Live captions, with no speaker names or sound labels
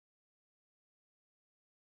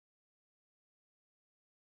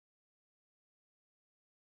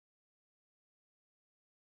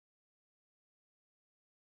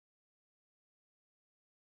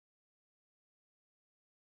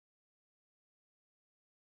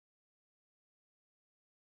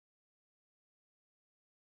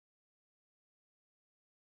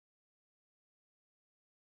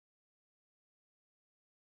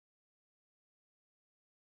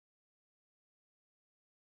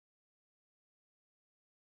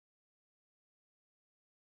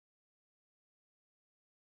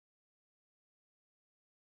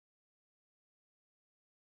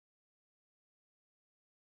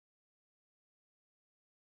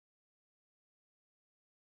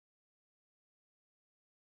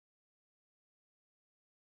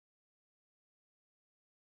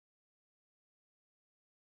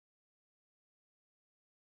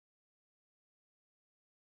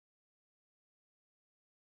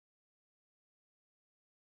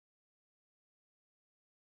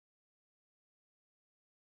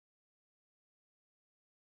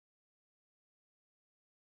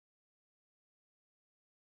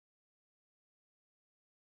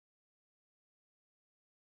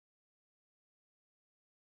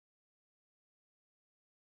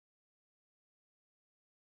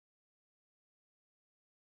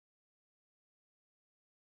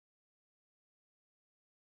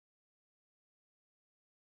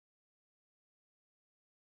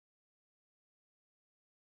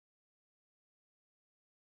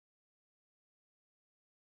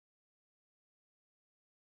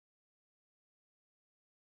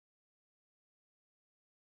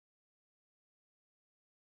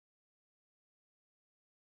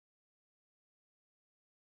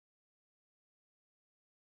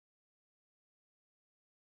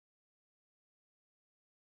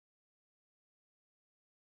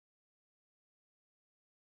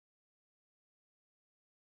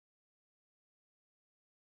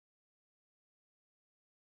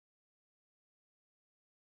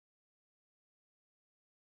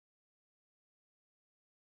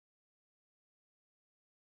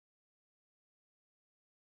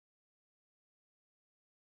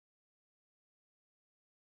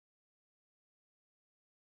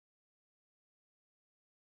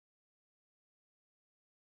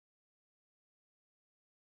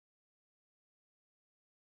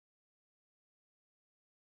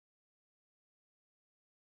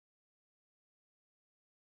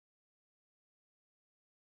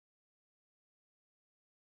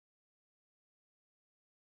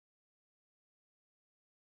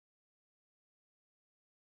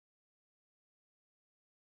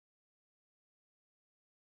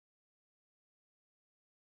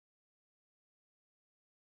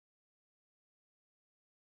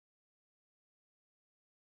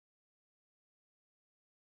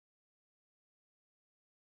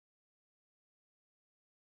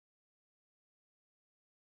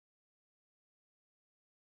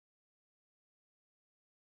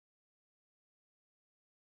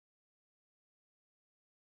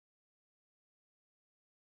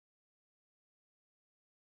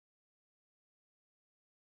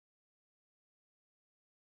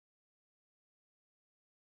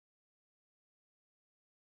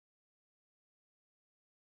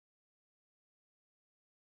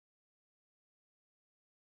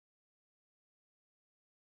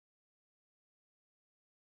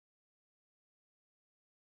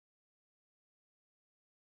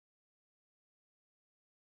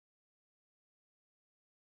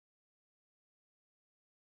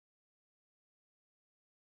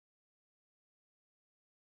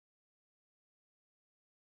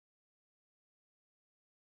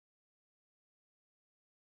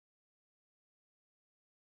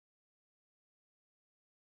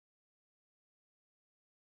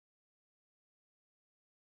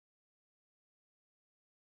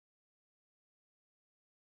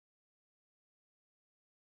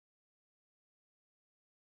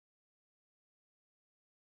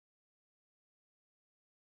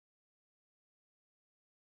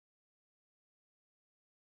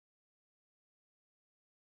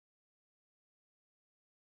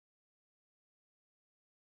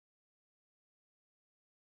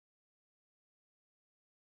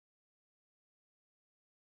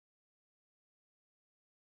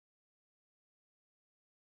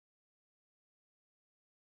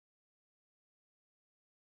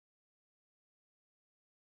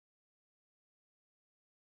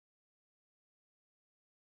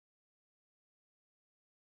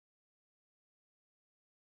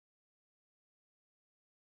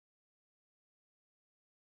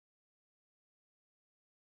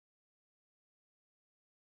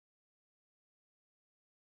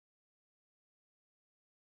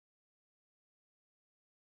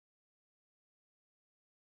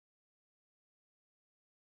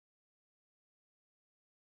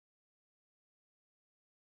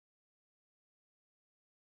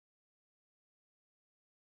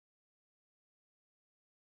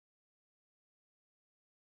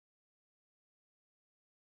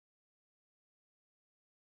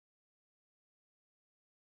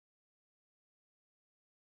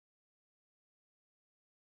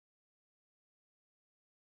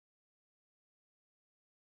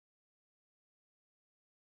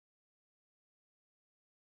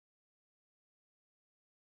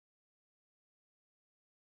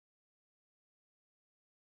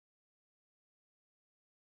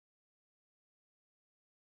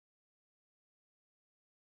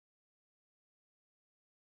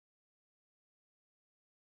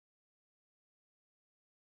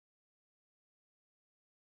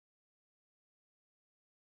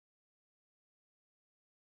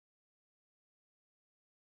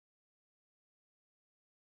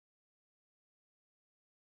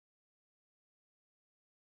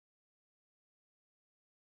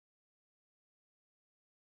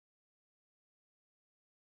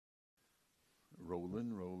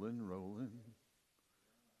Rolling, rolling, rolling.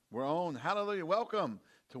 We're on. Hallelujah. Welcome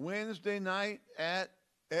to Wednesday night at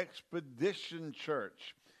Expedition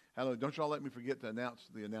Church. Hallelujah. Don't y'all let me forget to announce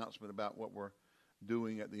the announcement about what we're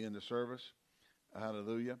doing at the end of service.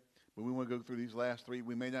 Hallelujah. But we want to go through these last three.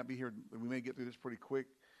 We may not be here. We may get through this pretty quick.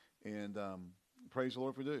 And praise the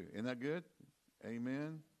Lord if we do. Isn't that good?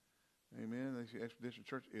 Amen. Amen. The Expedition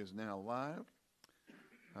Church is now live.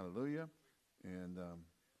 Hallelujah. And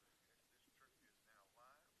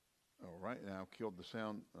all right, now I've killed the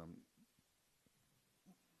sound.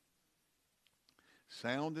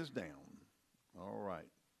 Sound is down. All right.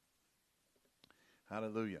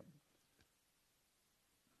 Hallelujah.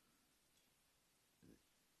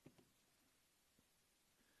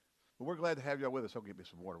 Well, we're glad to have y'all with us. I'll give me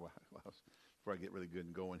some water before I get really good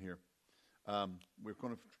and going here. We're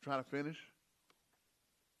going to try to finish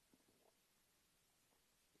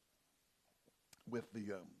with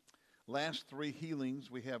the last three healings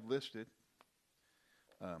we have listed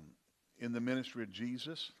in the ministry of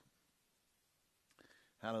Jesus.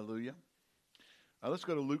 Hallelujah. Let's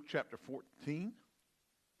go to Luke chapter 14.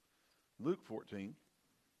 Luke 14.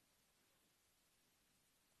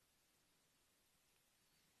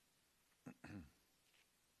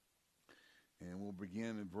 And we'll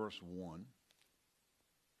begin in verse 1.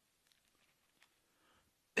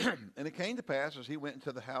 And it came to pass, as he went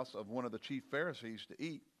into the house of one of the chief Pharisees to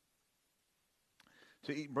eat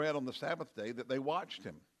bread on the Sabbath day, that they watched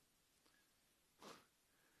him.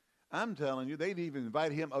 I'm telling you, they'd even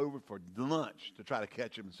invite him over for lunch to try to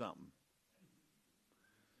catch him something.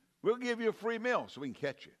 We'll give you a free meal so we can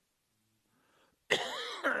catch you.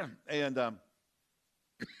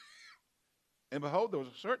 And behold, there was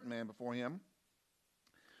a certain man before him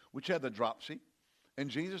which had the dropsy. And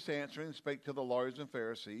Jesus answering spake to the lawyers and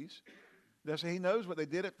Pharisees. That's, he knows what they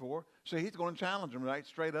did it for, so he's going to challenge them right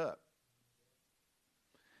straight up.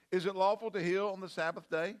 Is it lawful to heal on the Sabbath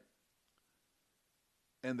day?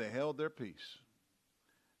 And they held their peace.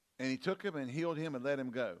 And he took him and healed him and let him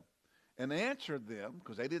go. And answered them,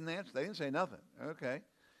 because they didn't answer, they didn't say nothing, okay,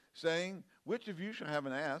 saying, which of you shall have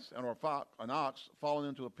an ass or an ox fallen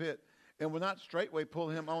into a pit, and will not straightway pull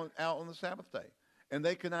him out on the Sabbath day? And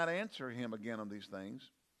they could not answer him again on these things.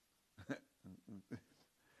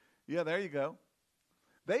 Yeah, there you go.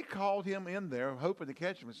 They called him in there, hoping to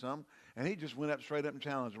catch him with some, and he just went up straight up and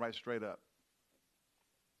challenged right straight up.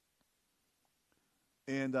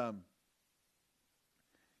 And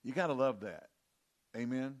you got to love that.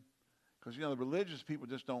 Amen? Because, the religious people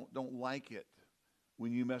just don't like it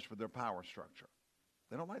when you mess with their power structure.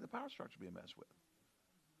 They don't like the power structure being messed with.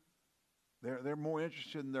 They're more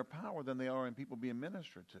interested in their power than they are in people being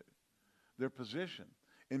ministered to. Their position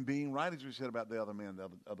in being right, as we said about the other man the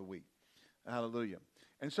other week. Hallelujah.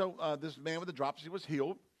 And so this man with the dropsy was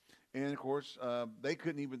healed. And, of course, they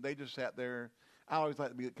just sat there. I always like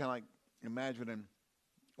to be kind of like imagining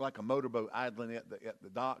like a motorboat idling at the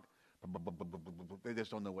dock. They just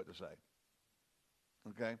don't know what to say.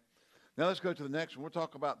 Okay? Now let's go to the next one. We'll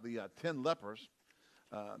talk about the 10 lepers.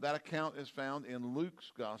 That account is found in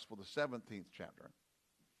Luke's Gospel, the 17th chapter.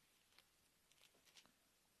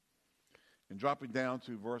 And dropping down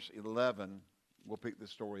to verse 11, we'll pick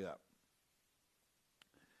this story up.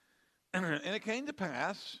 And it came to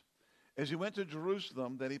pass, as he went to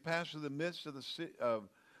Jerusalem, that he passed through the midst of the city of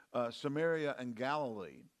Samaria and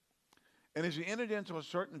Galilee. And as he entered into a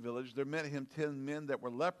certain village, there met him 10 men that were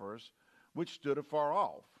lepers, which stood afar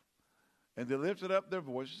off. And they lifted up their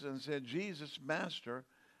voices and said, Jesus, Master,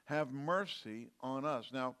 have mercy on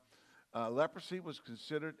us. Now, leprosy was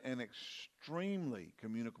considered an extremely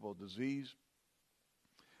communicable disease.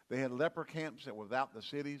 They had leper camps that were without the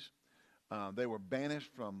cities. They were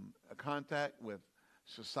banished from contact with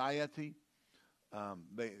society. I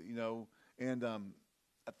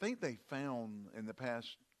think they found in the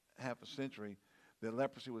past half a century that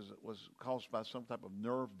leprosy was caused by some type of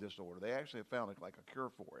nerve disorder. They actually found like a cure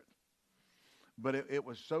for it. But it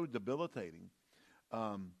was so debilitating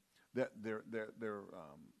that their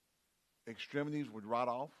extremities would rot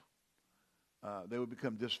off. They would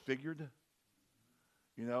become disfigured.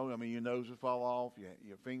 Your nose would fall off.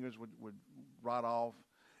 Your fingers would rot off.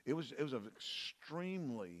 It was an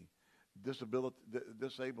extremely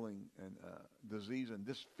disabling and disease and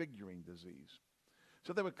disfiguring disease.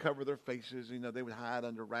 So they would cover their faces. They would hide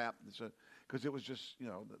under wrap because it was just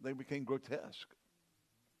they became grotesque.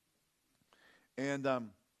 And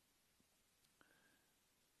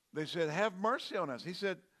they said, have mercy on us. He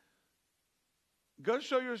said, go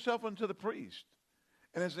show yourself unto the priest.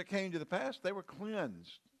 And as it came to the pass, they were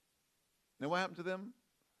cleansed. Now what happened to them?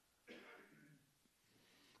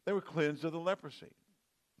 They were cleansed of the leprosy.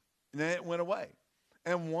 And then it went away.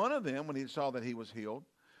 And one of them, when he saw that he was healed,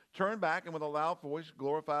 turned back and with a loud voice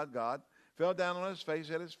glorified God, fell down on his face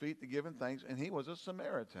at his feet to give him thanks, and he was a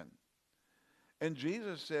Samaritan. And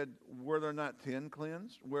Jesus said, were there not 10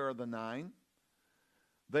 cleansed? Where are the 9?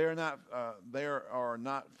 They are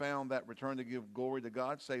not found that return to give glory to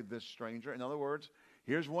God, save this stranger. In other words,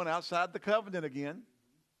 here's one outside the covenant again.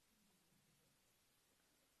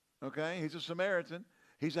 Okay, he's a Samaritan.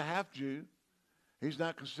 He's a half Jew. He's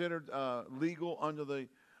not considered legal under the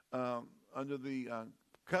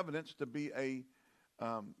covenants to be a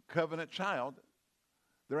covenant child.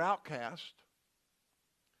 They're outcast.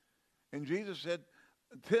 And Jesus said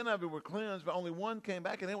 10 of you were cleansed, but only one came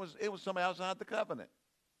back, and it was somebody outside the covenant.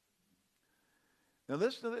 Now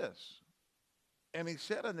listen to this. And he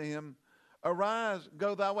said unto him, arise,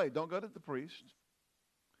 go thy way. Don't go to the priest.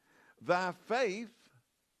 Thy faith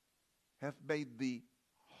hath made thee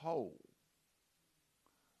whole.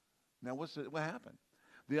 Now what happened?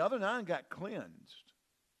 The other 9 got cleansed.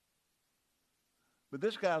 But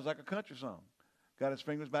this guy's like a country song. Got his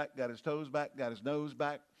fingers back, got his toes back, got his nose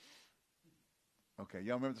back. Okay,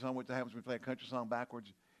 y'all remember the song what happens when we play a country song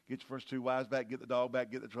backwards? Get your first 2 wives back, get the dog back,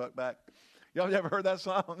 get the truck back. Y'all ever heard that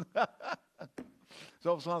song?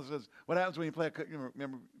 So the song says, what happens when you play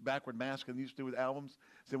remember backward mask and used to do with albums?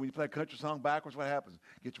 So when you play a country song backwards, what happens?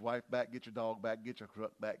 Get your wife back, get your dog back, get your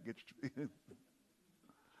truck back, get your...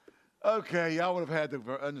 Okay, y'all would have had to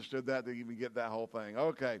have understood that to even get that whole thing.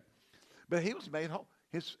 Okay. But he was made whole.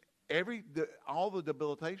 All the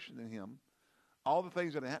debilitation in him, all the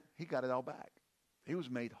things that happened, he got it all back. He was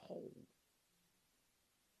made whole.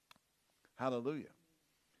 Hallelujah.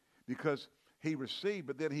 Because he received,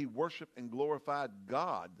 but then he worshiped and glorified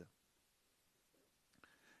God.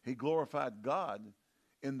 He glorified God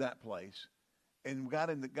in that place. And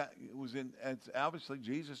obviously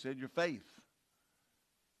Jesus said, your faith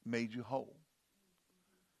made you whole.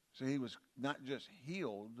 So he was not just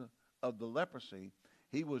healed of the leprosy,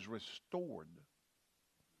 he was restored.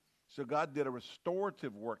 So God did a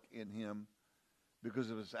restorative work in him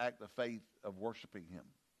because of his act of faith of worshiping him.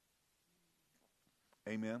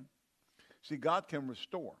 Amen. See, God can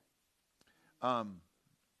restore.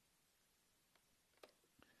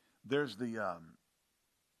 There's the,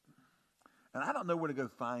 and I don't know where to go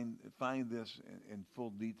find this in full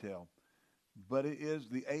detail, but it is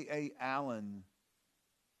the A.A. Allen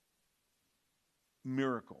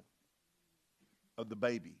miracle of the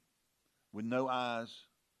baby with no eyes,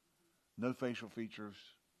 no facial features.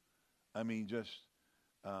 I mean, just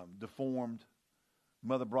deformed.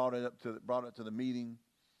 Mother brought it to the meeting,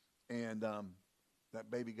 and that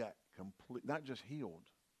baby got not just healed,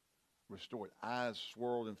 restored. Eyes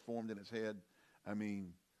swirled and formed in its head. I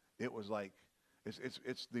mean, it was like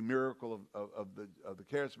it's the miracle of the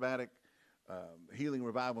charismatic healing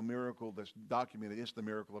revival miracle that's documented. It's the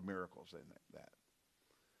miracle of miracles in that.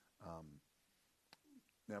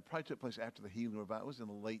 Now, it probably took place after the healing revival. It was in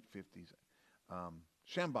the late 50s.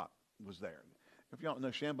 Shambach was there. If y'all don't know,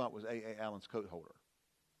 Shambach was A.A. Allen's coat holder.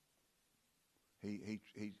 He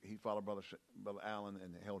followed Brother Allen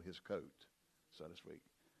and held his coat, so to speak.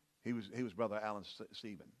 He was Brother Allen's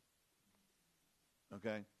Stephen.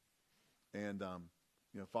 Okay, and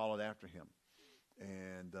followed after him,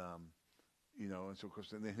 and and so of course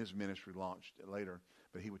then his ministry launched later.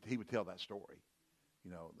 But he would tell that story.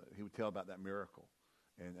 He would tell about that miracle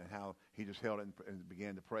and how he just held it and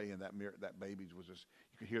began to pray, and that baby was just,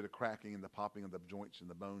 you could hear the cracking and the popping of the joints and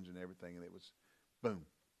the bones and everything, and it was boom.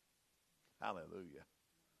 Hallelujah.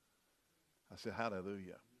 I said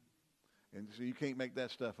hallelujah. And so you can't make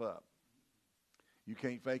that stuff up. You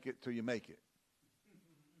can't fake it till you make it.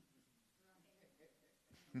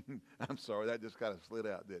 I'm sorry, that just kind of slid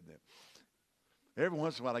out, didn't it? Every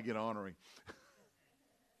once in a while I get ornery.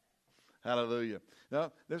 Hallelujah.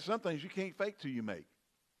 Now, there's some things you can't fake till you make.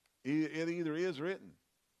 It either is written.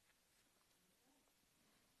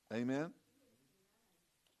 Amen?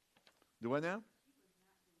 Do what now?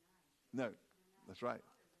 No. That's right.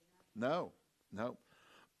 No.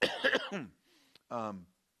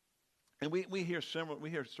 And we hear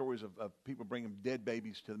stories of people bringing dead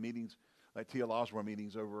babies to the meetings, like T.L. Osborne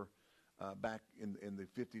meetings over back in the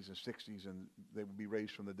 50s and 60s, and they would be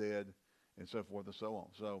raised from the dead and so forth and so on.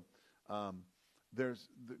 So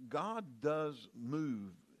God does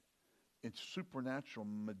move in supernatural,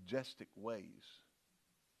 majestic ways.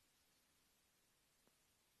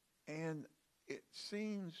 And it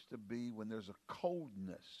seems to be when there's a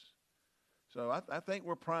coldness. So I think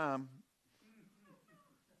we're prime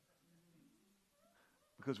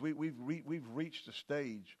because we've reached a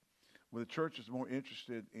stage where the church is more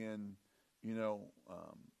interested in,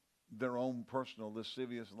 their own personal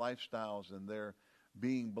lascivious lifestyles and their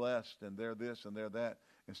being blessed, and they're this and they're that,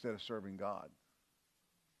 instead of serving God.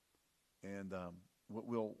 And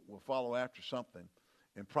we'll follow after something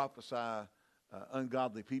and prophesy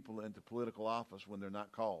ungodly people into political office when they're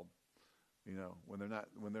not called. When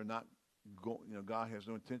they're not God has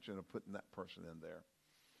no intention of putting that person in there.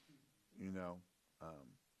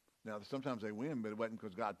 Now sometimes they win, but it wasn't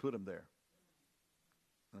because God put them there.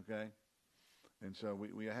 Okay, and so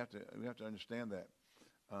we have to understand that.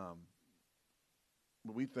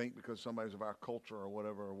 But we think because somebody's of our culture or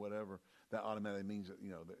whatever, that automatically means that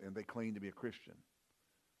and they claim to be a Christian.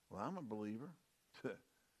 Well, I'm a believer.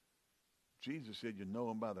 Jesus said, "You know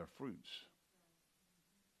them by their fruits."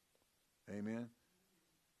 Amen.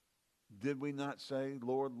 Did we not say,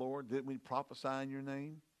 "Lord, Lord"? Didn't we prophesy in your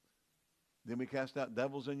name? Didn't we cast out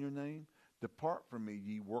devils in your name? Depart from me,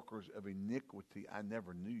 ye workers of iniquity. I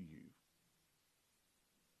never knew you.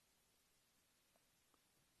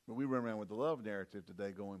 But we run around with the love narrative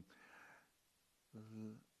today going,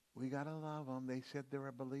 we got to love them. They said they're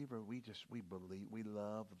a believer. We believe, we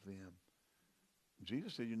love them.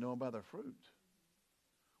 Jesus said, you know them by their fruit.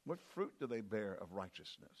 What fruit do they bear of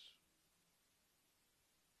righteousness?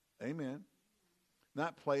 Amen.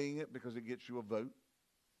 Not playing it because it gets you a vote.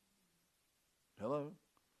 Hello.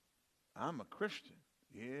 I'm a Christian.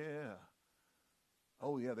 Yeah.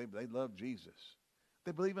 Oh, yeah, they love Jesus.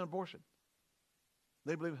 They believe in abortion.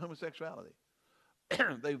 They believe in homosexuality.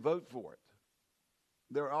 They vote for it.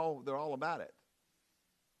 They're all about it.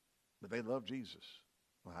 But they love Jesus.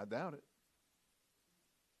 Well, I doubt it.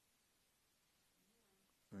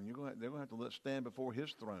 And they're going to have to stand before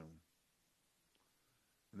his throne.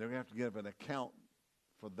 And they're going to have to give an account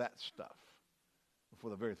for that stuff before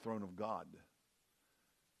the very throne of God.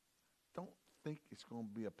 Don't think it's going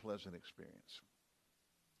to be a pleasant experience.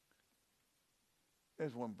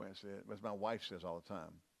 There's one thing I said, as my wife says all the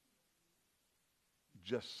time.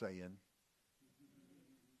 Just saying.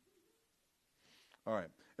 All right.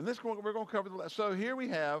 And we're going to cover the last. So here we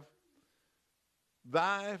have,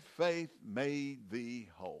 thy faith made thee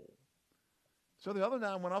whole. So the other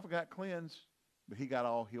 9 went off and got cleansed, but he got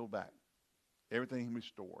all healed back. Everything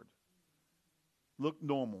restored. Looked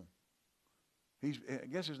normal. I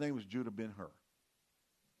guess his name was Judah Ben-Hur.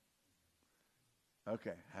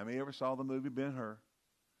 Okay. How many ever saw the movie Ben-Hur?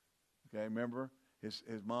 Okay, remember? His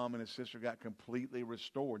mom and his sister got completely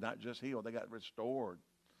restored. Not just healed. They got restored,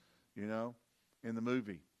 in the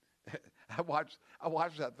movie. I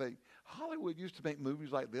watched that thing. Hollywood used to make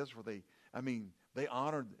movies like this where they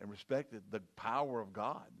honored and respected the power of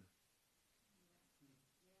God.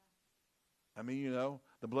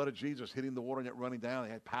 The blood of Jesus hitting the water and it running down.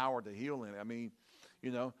 It had power to heal in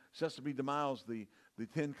it. Sesame DeMiles, the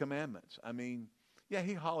 10 Commandments. Yeah,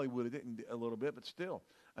 he Hollywooded it a little bit, but still.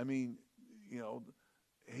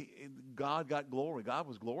 God got glory. God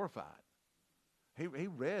was glorified. He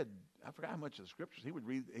read, I forgot how much of the scriptures. He would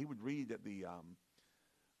read at the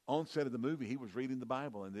onset of the movie. He was reading the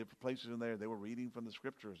Bible, and different places in there they were reading from the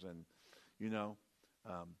scriptures. And,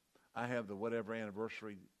 I have the whatever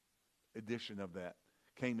anniversary edition of that.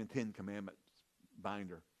 Came in 10 Commandments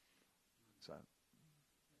binder. So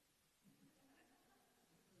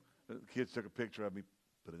the kids took a picture of me,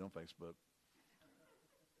 put it on Facebook.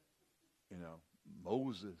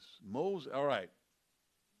 Moses. All right.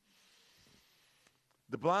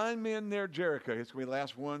 The blind men near Jericho. It's going to be the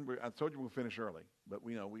last one. I told you we'll finish early, but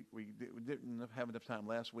we didn't have enough time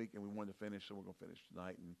last week, and we wanted to finish, so we're going to finish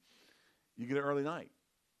tonight. And you get an early night.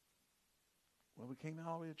 Well, we came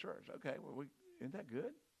all the way to church. Okay, well, isn't that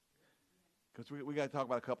good? Because we got to talk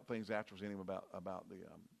about a couple things afterwards anyway about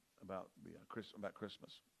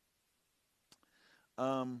Christmas.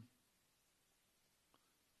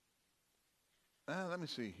 Let me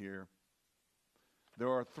see here. There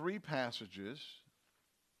are 3 passages.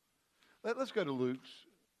 Let's go to Luke's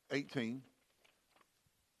 18,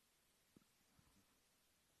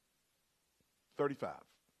 35.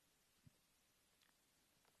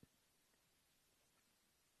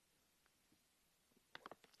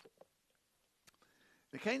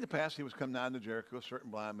 It came to pass, he was come nigh to Jericho, a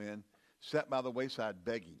certain blind man sat by the wayside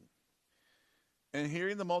begging. And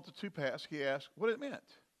hearing the multitude pass, he asked what it meant.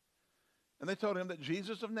 And they told him that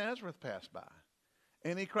Jesus of Nazareth passed by.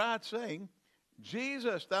 And he cried, saying,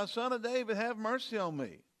 Jesus, thou son of David, have mercy on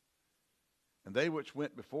me. And they which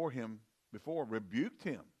went before rebuked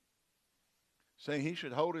him, saying he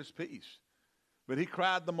should hold his peace. But he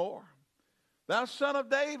cried the more, thou son of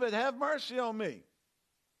David, have mercy on me.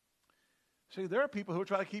 See, there are people who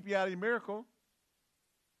try to keep you out of your miracle.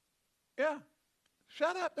 Yeah.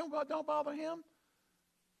 Shut up. Don't bother him.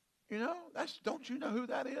 Don't you know who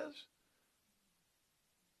that is?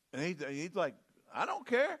 And he's like, I don't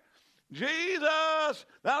care. Jesus,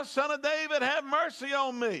 thou son of David, have mercy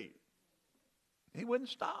on me. He wouldn't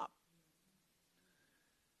stop.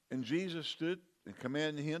 And Jesus stood and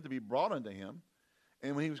commanded him to be brought unto him.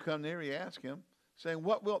 And when he was come near, he asked him, saying,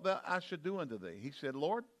 what wilt thou I should do unto thee? He said,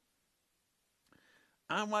 Lord,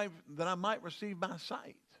 that I might receive my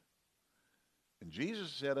sight. And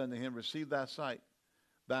Jesus said unto him, receive thy sight.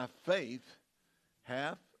 Thy faith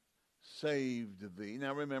hath saved thee.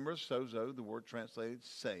 Now remember, sozo, the word translated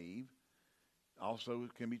save, also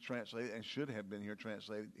can be translated and should have been here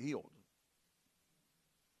translated healed.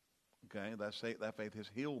 Okay, that faith has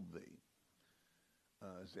healed thee.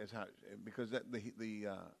 Because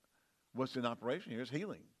what's in operation here is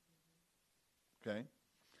healing. Okay,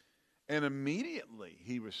 and immediately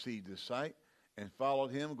he received his sight and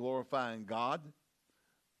followed him, glorifying God.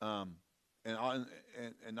 And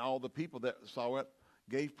all the people that saw it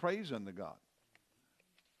gave praise unto God.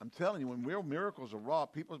 I'm telling you, when real miracles are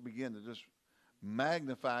wrought, people begin to just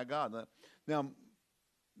magnify God. Now,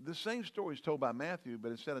 the same story is told by Matthew, but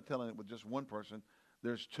instead of telling it with just one person,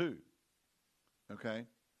 there's two. Okay?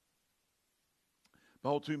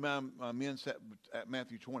 Behold, two men sat at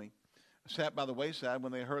Matthew 20, sat by the wayside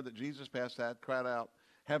when they heard that Jesus passed by, cried out,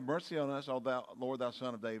 have mercy on us, O thou, Lord, thou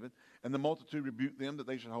son of David. And the multitude rebuked them that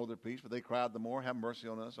they should hold their peace, but they cried the more, have mercy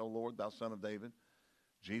on us, O Lord, thou son of David.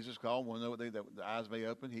 Jesus called, want to know what that the eyes may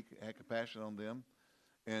open. He had compassion on them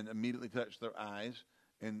and immediately touched their eyes,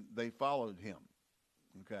 and they followed him.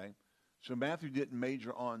 Okay? So Matthew didn't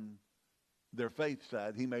major on their faith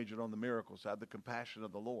side. He majored on the miracle side, the compassion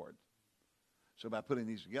of the Lord. So by putting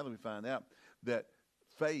these together, we find out that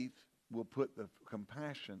faith will put the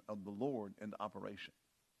compassion of the Lord into operation.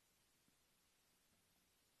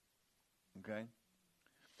 Okay?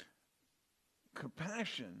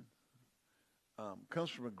 Compassion comes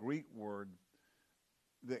from a Greek word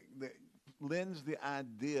that lends the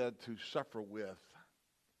idea to suffer with,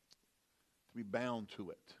 to be bound to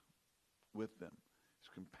it with them. It's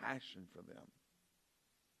compassion for them.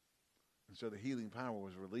 And so the healing power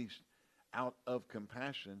was released out of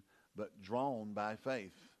compassion, but drawn by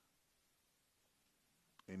faith.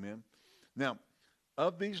 Amen. Now,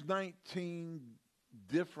 of these 19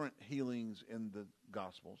 different healings in the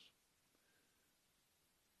Gospels,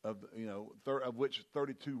 of which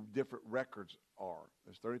 32 different records are.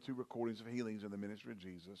 There's 32 recordings of healings in the ministry of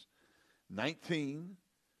Jesus. 19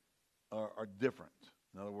 are different.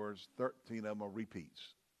 In other words, 13 of them are repeats.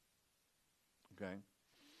 Okay?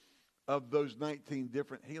 Of those 19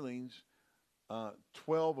 different healings,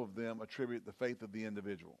 12 of them attribute the faith of the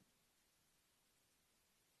individual.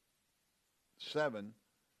 7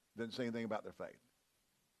 didn't say anything about their faith.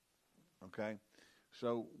 Okay?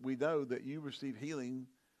 So we know that you receive healing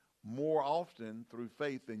more often through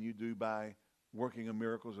faith than you do by working of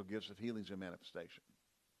miracles or gifts of healings and manifestation.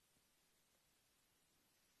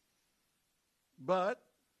 But,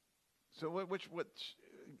 so what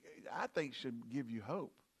I think should give you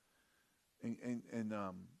hope and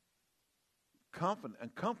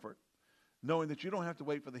comfort, knowing that you don't have to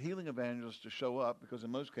wait for the healing evangelist to show up, because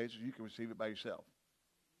in most cases you can receive it by yourself.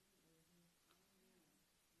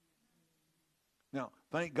 Now,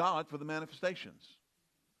 thank God for the manifestations.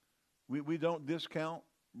 We don't discount,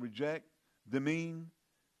 reject, demean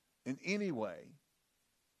in any way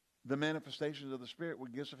the manifestations of the Spirit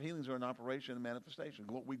where gifts of healings are in operation and manifestation.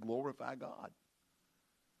 We glorify God.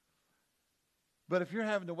 But if you're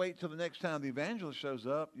having to wait till the next time the evangelist shows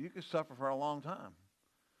up, you could suffer for a long time.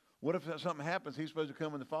 What if something happens? He's supposed to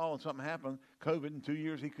come in the fall and something happened, COVID, in 2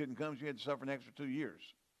 years he couldn't come, so you had to suffer an extra 2 years.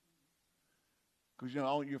 Because,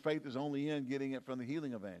 your faith is only in getting it from the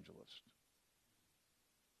healing evangelist.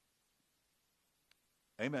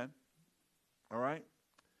 Amen. All right?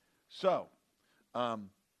 So,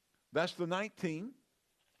 that's the 19.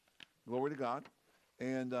 Glory to God.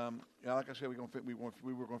 And like I said, we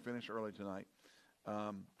were going to finish early tonight.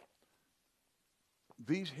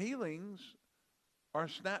 These healings are a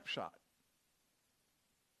snapshot.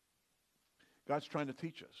 God's trying to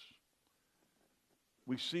teach us.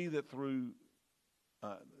 We see that through,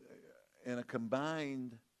 in a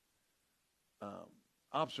combined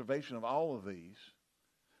observation of all of these,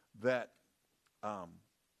 that,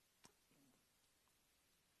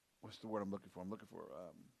 what's the word I'm looking for? I'm looking for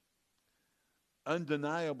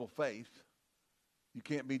undeniable faith. You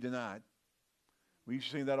can't be denied. We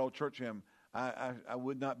used to sing that old church hymn, I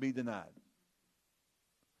would not be denied.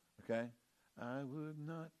 Okay? I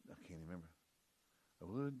can't remember. I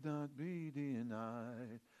would not be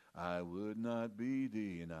denied. I would not be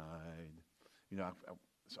denied.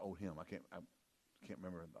 It's an old hymn. I can't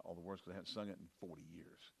remember all the words because I haven't sung it in 40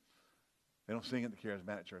 years. They don't sing it in the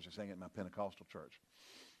charismatic church. They sing it in my Pentecostal church.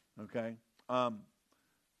 Okay?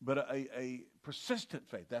 But a persistent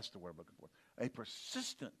faith, that's the word I'm looking for. A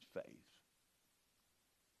persistent faith.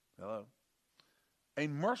 Hello? A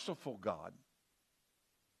merciful God.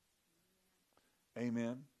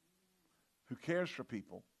 Amen. Who cares for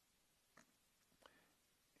people.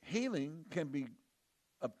 Healing can be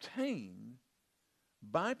obtained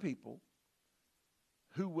by people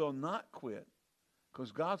who will not quit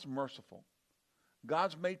because God's merciful.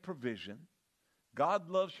 God's made provision. God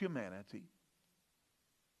loves humanity.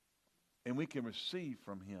 And we can receive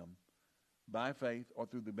from him by faith or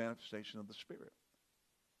through the manifestation of the Spirit.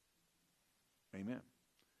 Amen.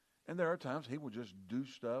 And there are times he will just do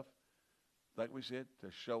stuff, like we said,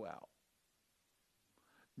 to show out.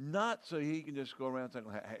 Not so he can just go around saying,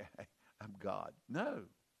 hey, I'm God. No.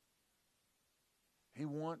 He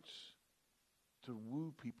wants to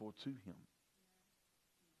woo people to him.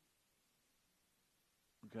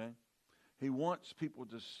 Okay? He wants people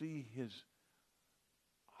to see his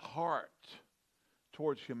heart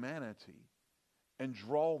towards humanity and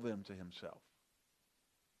draw them to himself.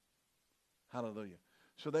 Hallelujah.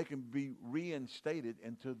 So they can be reinstated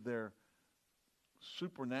into their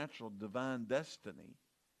supernatural divine destiny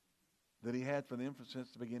that he had for them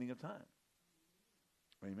since the beginning of time.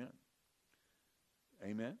 Amen.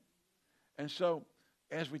 Amen. And so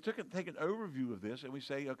as we take an overview of this and we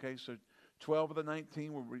say, okay, so 12 of the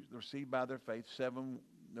 19 were received by their faith. 7,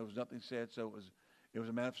 there was nothing said, so it was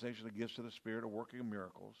a manifestation of the gifts of the Spirit, a working of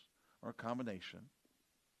miracles, or a combination.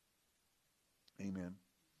 Amen.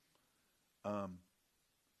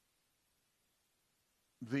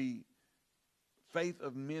 The faith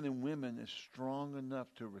of men and women is strong enough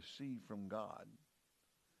to receive from God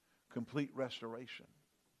complete restoration.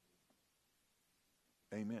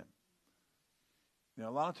 Amen. Now,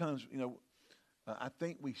 a lot of times, I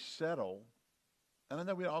think we settle, and I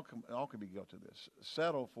know we all can be guilty of this,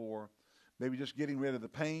 settle for maybe just getting rid of the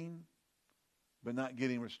pain, but not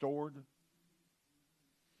getting restored.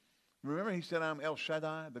 Remember he said, I'm El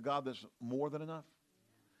Shaddai, the God that's more than enough?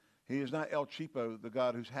 He is not El Cheapo, the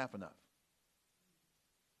God who's half enough.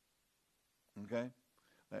 Okay?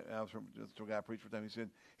 I was from a guy preached for time.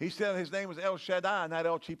 He said his name was El Shaddai, not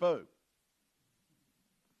El Cheapo.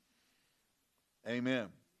 Amen.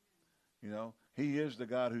 He is the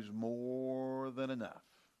God who's more than enough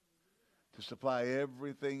to supply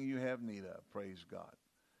everything you have need of. Praise God.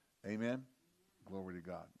 Amen. Glory to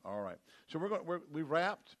God. All right. So we've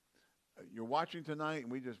wrapped. You're watching tonight,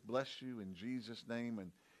 and we just bless you in Jesus' name.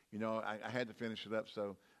 And I had to finish it up.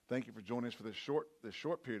 So thank you for joining us for this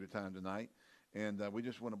short period of time tonight. And we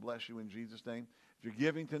just want to bless you in Jesus' name. If you're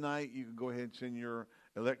giving tonight, you can go ahead and send your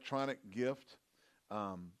electronic gift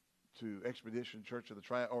to Expedition Church of the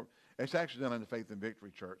Triad, or it's actually done in the Faith and Victory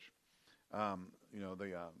Church. The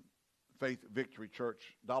Faith Victory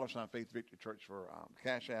Church, $ Faith Victory Church for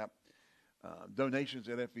Cash App, donations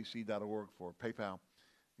at fvc.org for PayPal.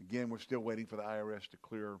 Again, we're still waiting for the IRS to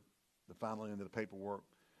clear the final end of the paperwork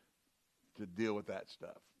to deal with that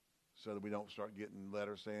stuff so that we don't start getting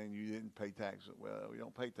letters saying you didn't pay taxes. Well, we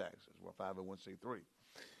don't pay taxes. We're 501c3,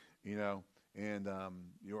 and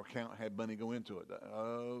your account had money go into it.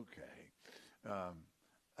 Okay.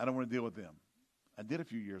 I don't want to deal with them. I did a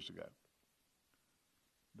few years ago.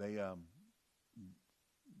 They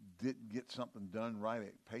didn't get something done right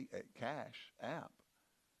at Cash App,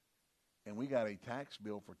 and we got a tax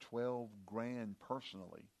bill for $12,000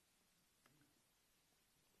 personally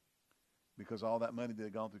because all that money that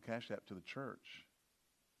had gone through Cash App to the church,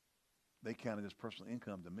 they counted as personal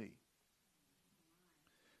income to me.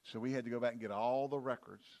 So we had to go back and get all the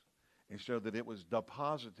records and show that it was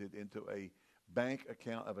deposited into a bank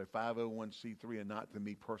account of a 501c3 and not to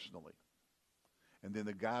me personally. And then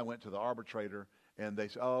the guy went to the arbitrator, and they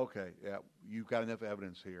said, oh, okay, yeah, you've got enough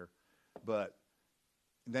evidence here. But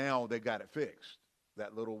now they got it fixed.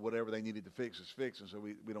 That little whatever they needed to fix is fixed, and so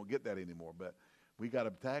we don't get that anymore. But we got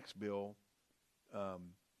a tax bill, a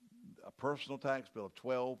personal tax bill of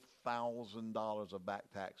 $12,000 of back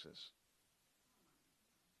taxes.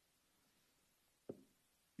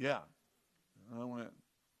 Yeah. I went,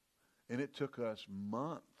 and it took us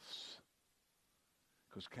months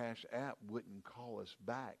because Cash App wouldn't call us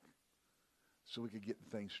back so we could get the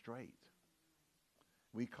thing straight.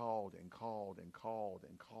 We called and called and called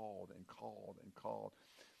and called and called and called.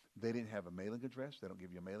 They didn't have a mailing address. They don't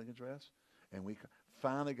give you a mailing address. And we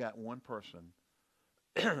finally got one person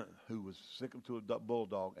who was sick to a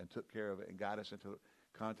bulldog and took care of it and got us into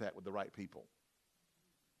contact with the right people.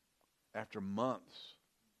 After months.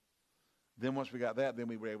 Then once we got that, then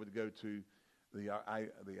we were able to go to the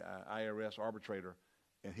IRS arbitrator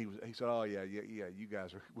And he said, oh, yeah, you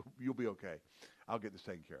guys you'll be okay. I'll get this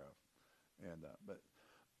taken care of. And but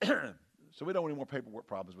so we don't want any more paperwork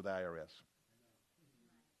problems with the IRS.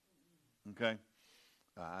 Okay?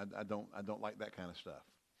 I don't like that kind of stuff.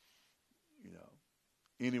 You know.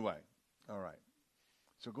 Anyway, all right.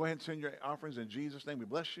 So go ahead and send your offerings in Jesus' name. We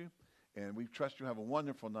bless you, and we trust you have a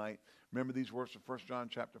wonderful night. Remember these words of 1 John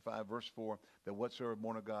chapter 5, verse 4, that whatsoever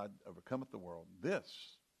born of God overcometh the world, this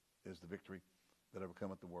is the victory that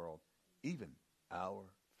overcometh the world, even our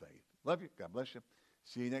faith. Love you. God bless you.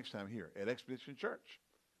 See you next time here at Expedition Church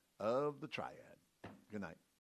of the Triad. Good night.